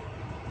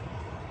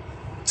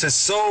to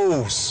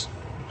souls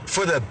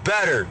for the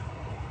better.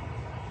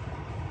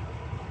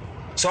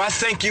 So I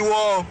thank you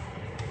all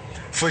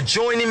for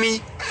joining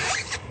me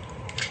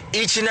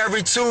each and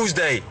every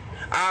Tuesday.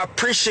 I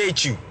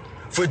appreciate you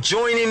for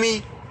joining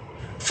me,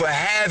 for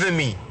having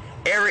me.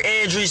 Eric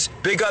Andrews,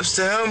 big ups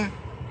to him.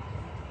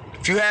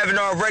 If you haven't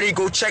already,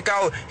 go check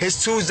out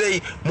his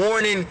Tuesday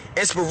morning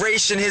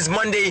inspiration, his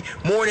Monday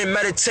morning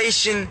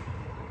meditation,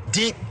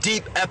 deep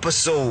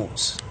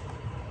episodes.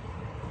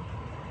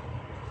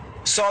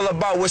 It's all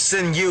about what's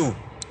in you.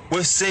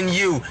 What's in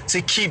you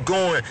to keep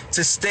going,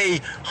 to stay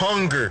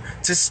hunger,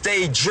 to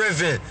stay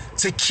driven,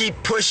 to keep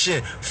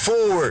pushing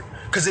forward.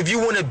 Because if you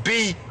want to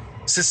be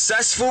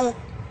successful,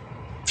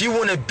 if you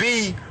want to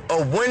be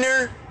a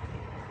winner,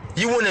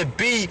 you want to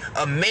be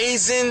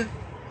amazing,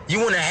 you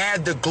want to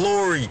have the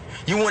glory,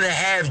 you want to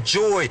have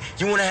joy,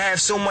 you want to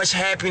have so much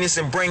happiness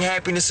and bring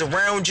happiness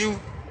around you,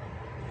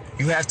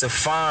 you have to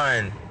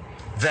find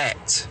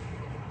that.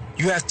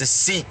 You have to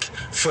seek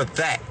for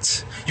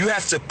that. You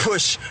have to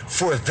push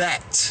for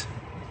that.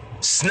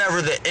 It's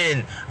never the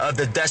end of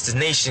the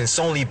destination. It's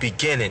only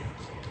beginning.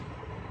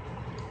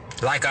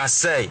 Like I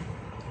say,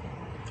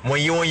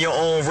 when you're in your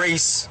own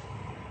race,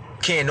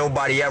 can't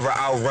nobody ever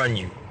outrun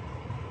you.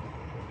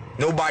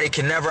 Nobody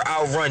can never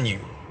outrun you.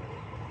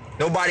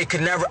 Nobody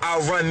can never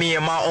outrun me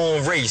in my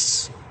own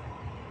race.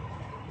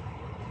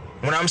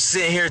 When I'm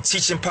sitting here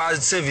teaching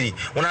positivity,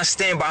 when I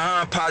stand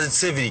behind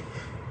positivity,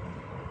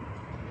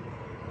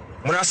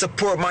 when I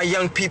support my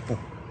young people,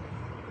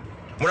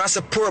 when I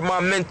support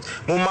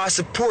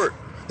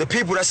the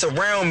people that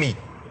surround me.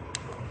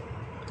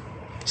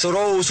 So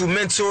those who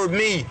mentored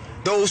me,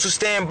 those who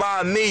stand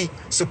by me,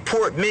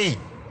 support me.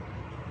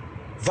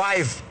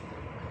 Vice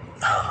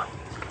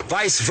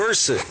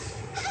versa.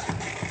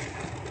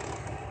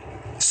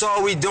 That's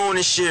all we doing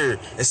this year.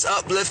 It's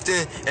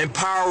uplifting,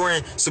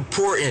 empowering,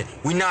 supporting.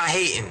 We not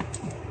hating.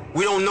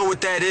 We don't know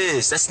what that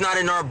is. That's not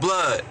in our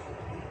blood.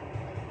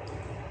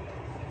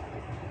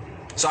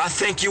 So I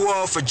thank you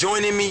all for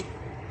joining me.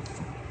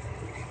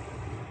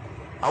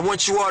 I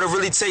want you all to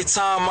really take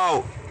time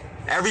out.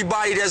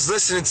 Everybody that's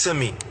listening to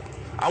me,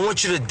 I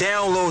want you to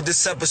download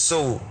this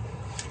episode.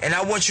 And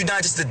I want you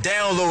not just to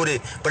download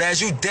it, but as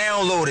you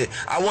download it,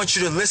 I want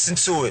you to listen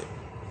to it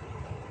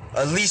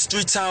at least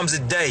 3 times a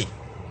day.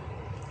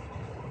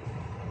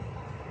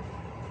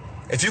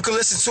 If you can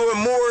listen to it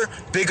more,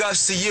 big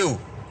ups to you.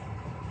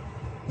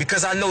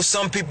 Because I know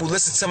some people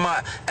listen to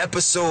my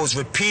episodes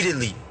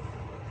repeatedly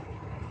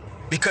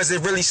because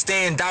it really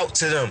stands out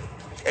to them.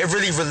 It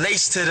really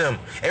relates to them.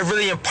 It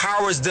really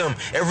empowers them.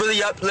 It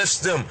really uplifts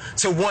them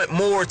to want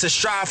more, to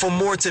strive for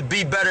more, to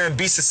be better and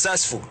be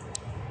successful.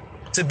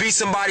 To be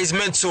somebody's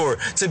mentor,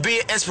 to be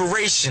an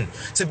inspiration,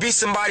 to be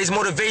somebody's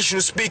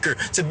motivational speaker,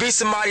 to be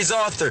somebody's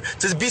author,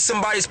 to be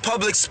somebody's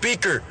public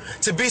speaker,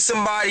 to be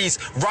somebody's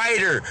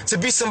writer, to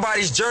be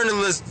somebody's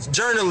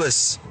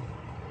journalist,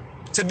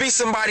 to be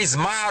somebody's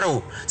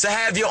model, to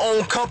have your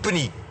own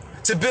company,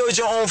 to build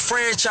your own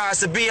franchise,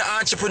 to be an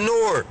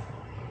entrepreneur,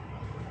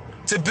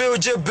 to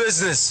build your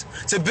business,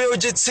 to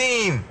build your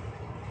team,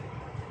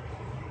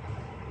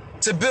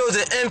 to build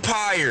an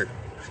empire,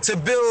 to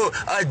build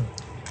a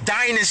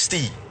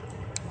dynasty.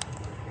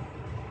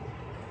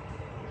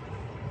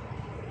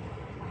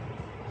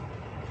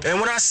 And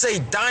when I say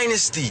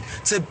dynasty,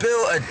 to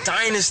build a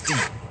dynasty,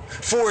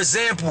 for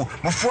example,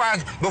 before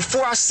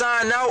I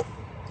sign out,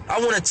 I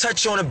want to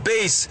touch on a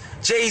base.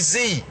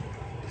 Jay-Z,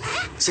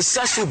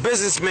 successful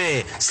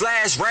businessman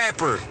 /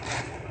 rapper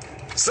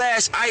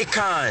 /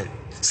 icon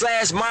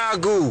 /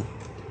 mogul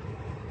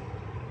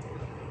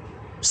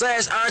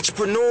 /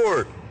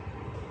 entrepreneur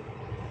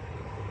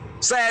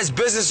 /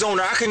 business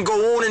owner. I can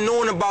go on and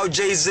on about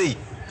Jay-Z.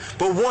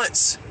 But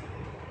once,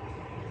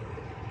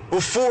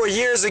 before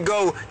years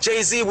ago,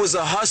 Jay-Z was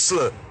a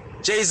hustler.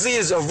 Jay-Z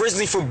is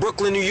originally from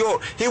Brooklyn, New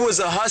York. He was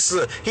a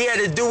hustler. He had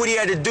to do what he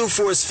had to do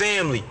for his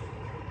family.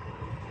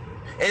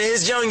 And in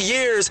his young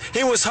years,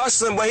 he was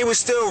hustling, but he was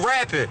still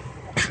rapping.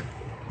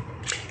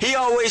 He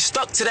always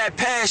stuck to that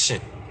passion.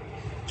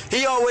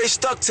 He always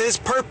stuck to his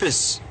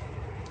purpose.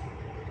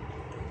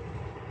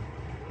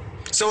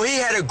 So he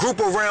had a group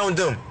around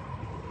him.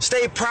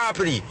 State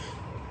property.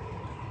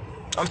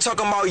 I'm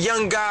talking about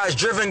young guys,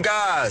 driven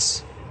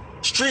guys,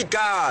 street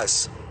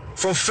guys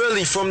from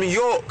Philly, from New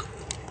York,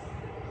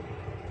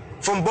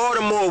 from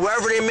Baltimore,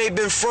 wherever they may have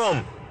been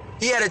from.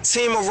 He had a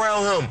team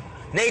around him.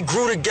 They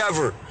grew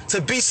together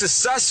to be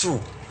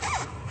successful.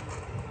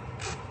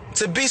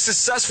 To be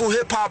successful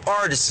hip-hop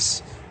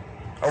artists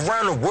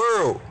around the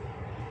world.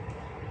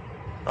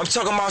 I'm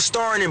talking about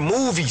starring in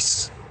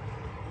movies.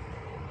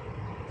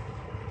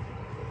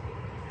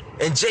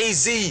 And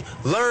Jay-Z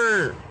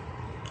learned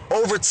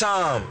over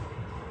time.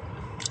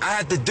 I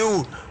have to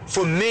do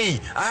for me.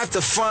 I have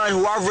to find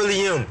who I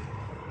really am.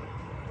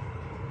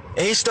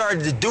 And he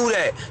started to do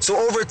that. So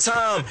over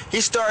time,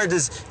 he started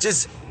to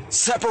just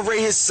separate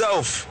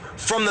himself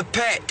from the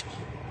pack.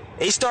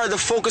 And he started to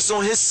focus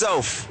on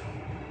himself.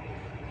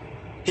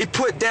 He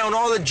put down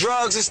all the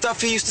drugs and stuff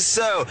he used to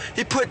sell.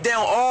 He put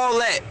down all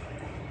that.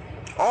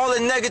 All the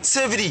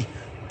negativity.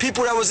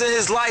 People that was in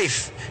his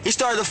life. He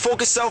started to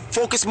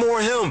focus more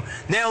on him.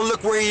 Now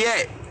look where he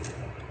at.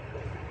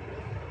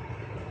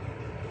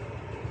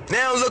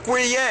 Now look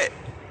where he at.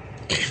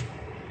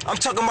 I'm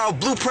talking about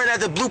blueprint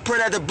after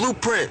blueprint after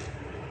blueprint.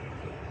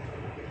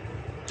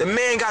 The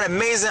man got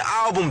amazing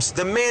albums.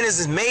 The man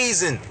is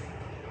amazing.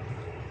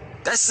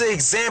 That's the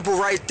example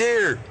right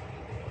there.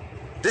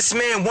 This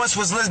man once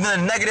was living a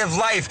negative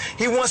life.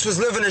 He once was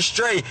living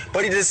astray,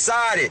 but he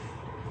decided,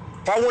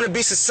 if I want to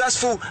be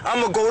successful,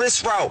 I'm going to go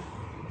this route.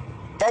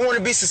 If I want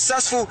to be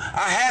successful,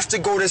 I have to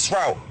go this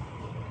route.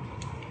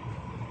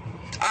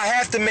 I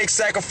have to make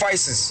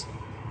sacrifices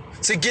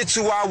to get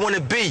to where I want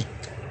to be.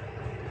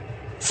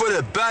 For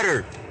the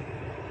better.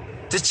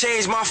 To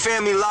change my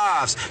family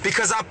lives.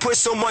 Because I put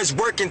so much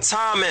work and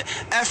time and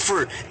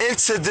effort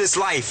into this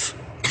life.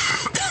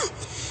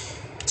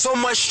 So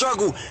much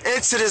struggle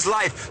into this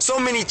life. So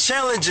many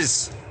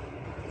challenges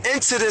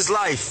into this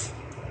life.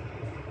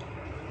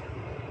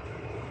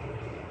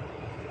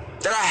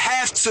 That I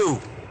have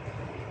to.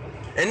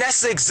 And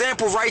that's the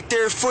example right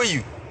there for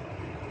you.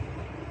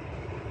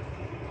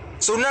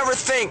 So never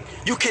think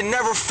you can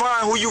never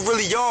find who you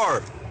really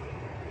are.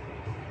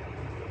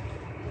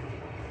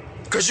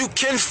 Because you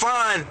can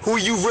find who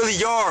you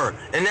really are.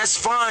 And that's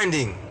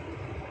finding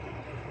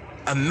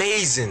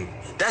amazing.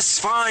 That's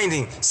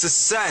finding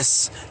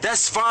success.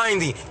 That's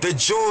finding the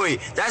joy.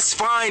 That's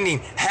finding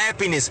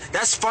happiness.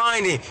 That's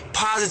finding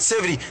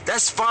positivity.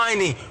 That's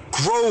finding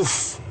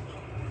growth.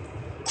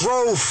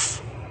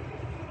 Growth.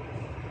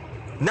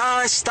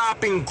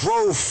 Non-stopping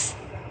growth.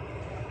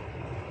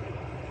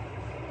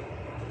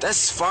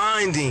 That's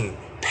finding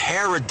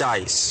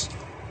paradise.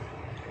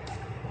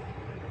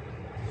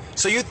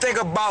 So you think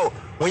about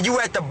when you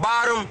at the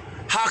bottom,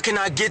 how can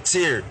I get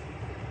there?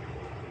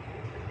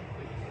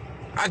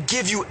 I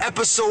give you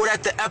episode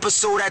after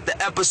episode after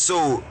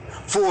episode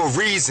for a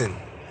reason.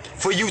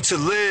 For you to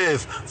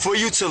live, for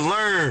you to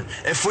learn,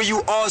 and for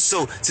you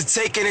also to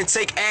take in and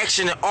take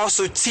action and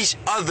also teach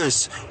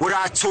others what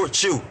I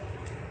taught you.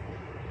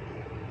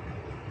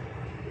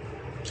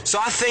 So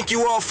I thank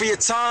you all for your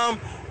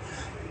time.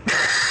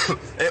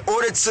 In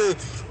order to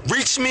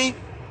reach me,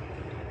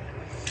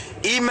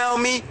 email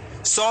me,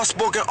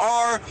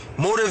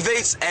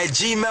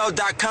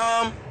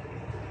 softspokenrmotivates@gmail.com.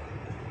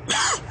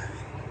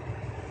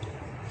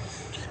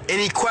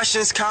 Any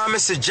questions,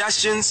 comments,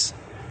 suggestions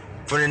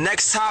for the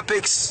next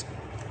topics,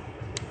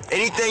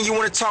 anything you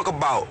want to talk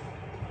about,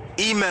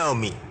 email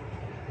me.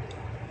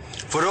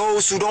 For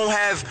those who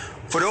have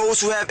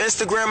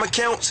Instagram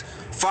accounts,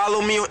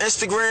 follow me on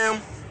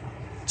Instagram,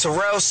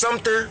 Terrell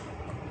Sumpter.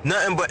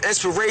 Nothing but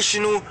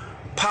inspirational,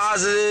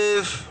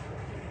 positive,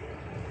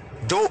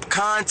 dope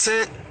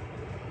content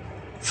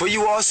for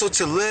you also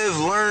to live,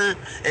 learn,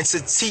 and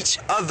to teach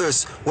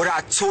others what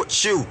I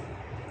taught you.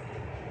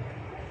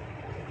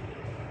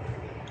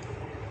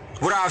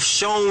 What I've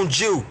shown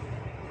you.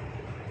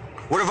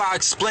 What have I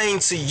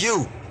explained to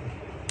you?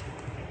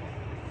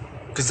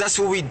 Because that's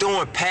what we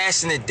doing,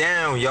 passing it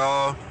down,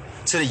 y'all,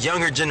 to the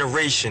younger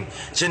generation.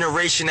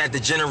 Generation after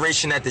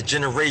generation after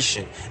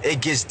generation. It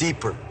gets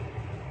deeper.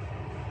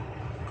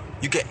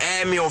 You can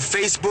add me on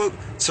Facebook,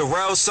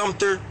 Terrell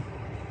Sumpter.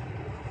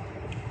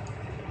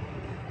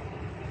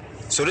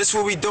 So this is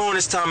what we doing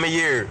this time of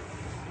year.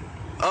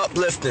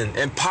 Uplifting,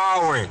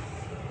 empowering,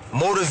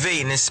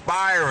 motivating,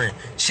 inspiring,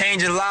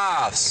 changing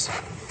lives.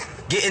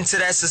 Getting to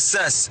that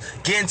success,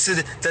 getting to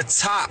the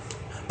top.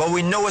 But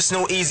we know it's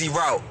no easy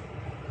route.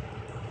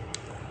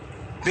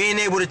 Being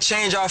able to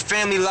change our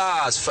family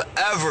lives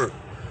forever.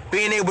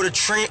 Being able to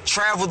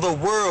travel the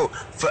world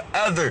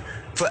forever.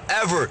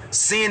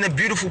 Seeing the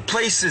beautiful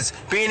places,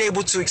 being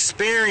able to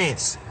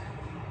experience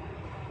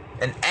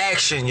and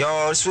action,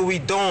 y'all. That's what we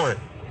doing.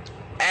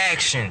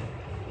 Action.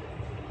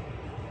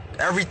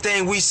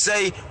 Everything we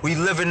say, we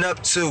living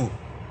up to.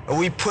 And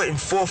we putting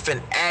forth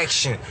in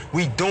action.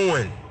 We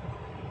doing.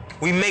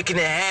 We making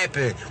it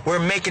happen. We're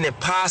making it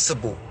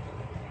possible.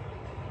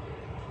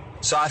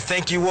 So I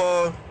thank you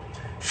all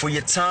for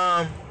your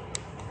time.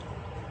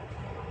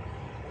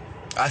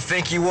 I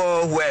thank you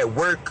all who at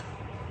work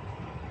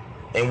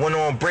and went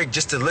on break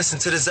just to listen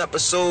to this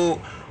episode,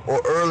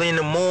 or early in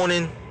the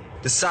morning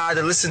decide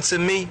to listen to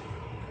me.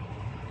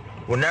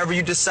 Whenever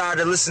you decide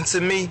to listen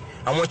to me,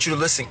 I want you to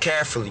listen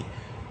carefully,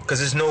 because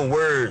there's no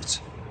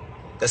words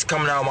that's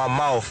coming out of my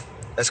mouth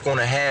that's going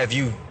to have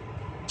you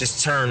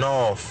just turn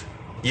off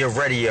your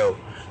radio,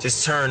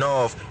 just turn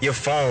off your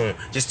phone,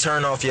 just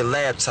turn off your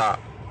laptop.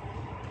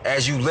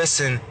 As you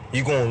listen,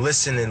 you're going to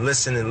listen and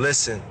listen and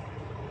listen,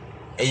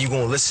 and you're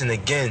going to listen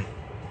again,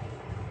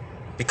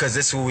 because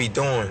this is what we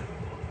doing.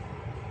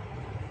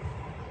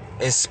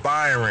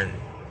 Inspiring,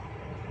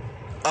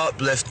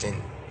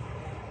 uplifting,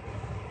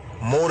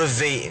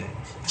 motivating,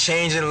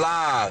 changing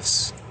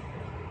lives,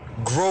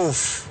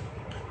 growth,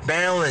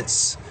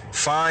 balance.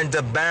 Find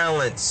the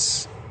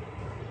balance.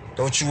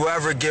 Don't you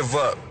ever give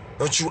up.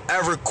 Don't you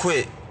ever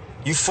quit.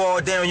 You fall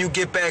down, you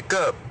get back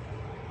up.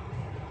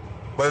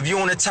 But if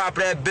you're on the top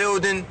of that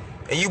building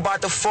and you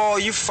about to fall,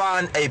 you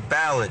find a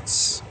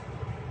balance.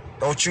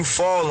 Don't you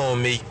fall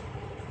on me.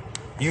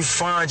 You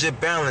find your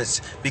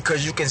balance,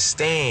 because you can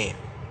stand.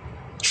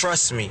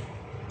 Trust me.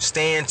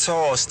 Stand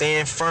tall,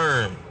 stand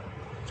firm.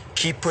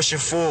 Keep pushing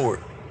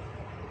forward.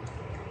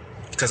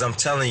 Because I'm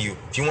telling you,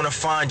 if you want to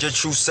find your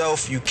true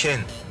self, you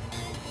can.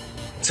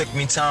 It took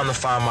me time to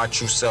find my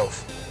true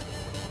self.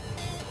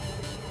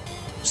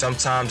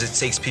 Sometimes it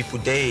takes people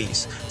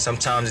days.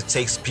 Sometimes it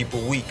takes people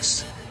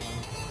weeks.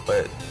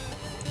 But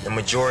the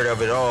majority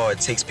of it all, it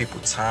takes people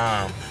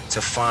time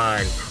to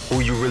find who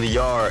you really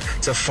are,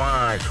 to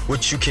find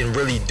what you can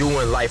really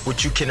do in life,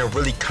 what you can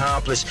really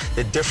accomplish,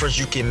 the difference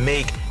you can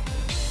make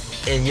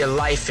in your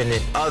life and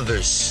in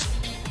others.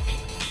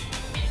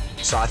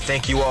 So I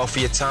thank you all for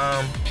your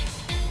time.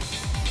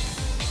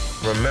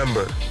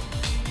 Remember,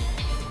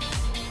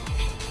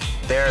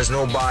 there is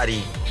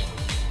nobody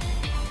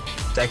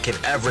that can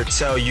ever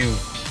tell you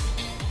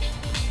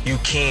you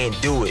can't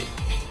do it.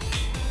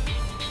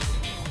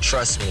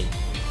 Trust me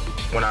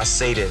when I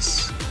say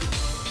this.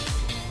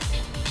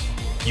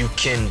 You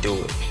can do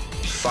it.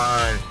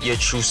 Find your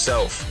true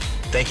self.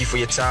 Thank you for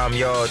your time,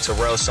 y'all.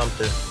 Terrell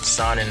Sumpter,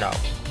 signing out.